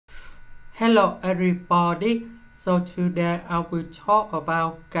Hello everybody, so today I will talk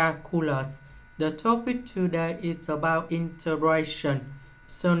about calculus. The topic today is about integration.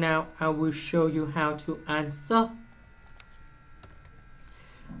 So now I will show you how to answer.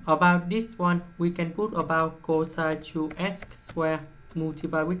 About this one, we can put about cosine 2x square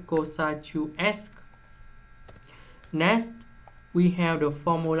multiplied with cosine 2x. Next, we have the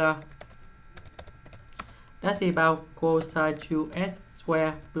formula. That's about cosine 2x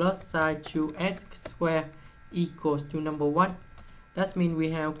square plus sine 2x square equals to number 1. That means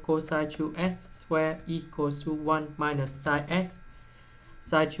we have cosine 2x square equals to 1 minus sine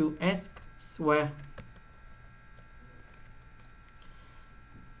 2x square.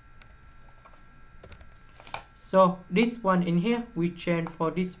 So this one in here, we change for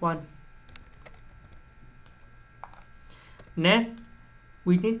this one. Next,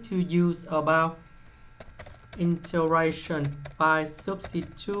 we need to use about integration by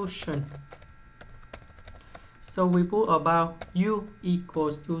substitution. So we put about u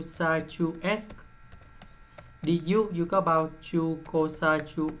equals to sine 2x du, you got about 2 cosine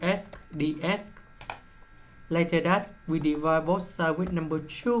 2x dx. Later that we divide both sides with number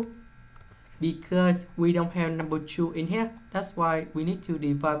 2 because we don't have number 2 in here. That's why we need to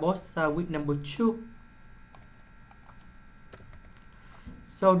divide both sides with number 2.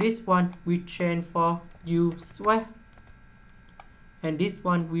 So this one we change for u square, and this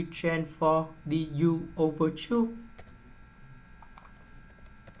one we change for du over 2.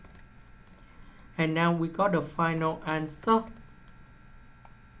 And now we got the final answer.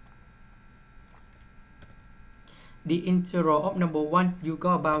 The integral of number 1, you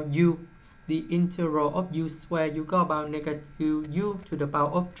got about u. The integral of u square, you got about negative u to the power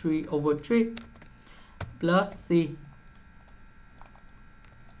of 3 over 3 plus c.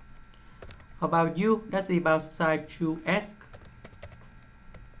 About u, that's about sine 2x.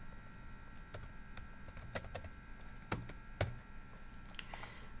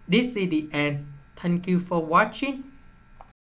 This is the end. Thank you for watching.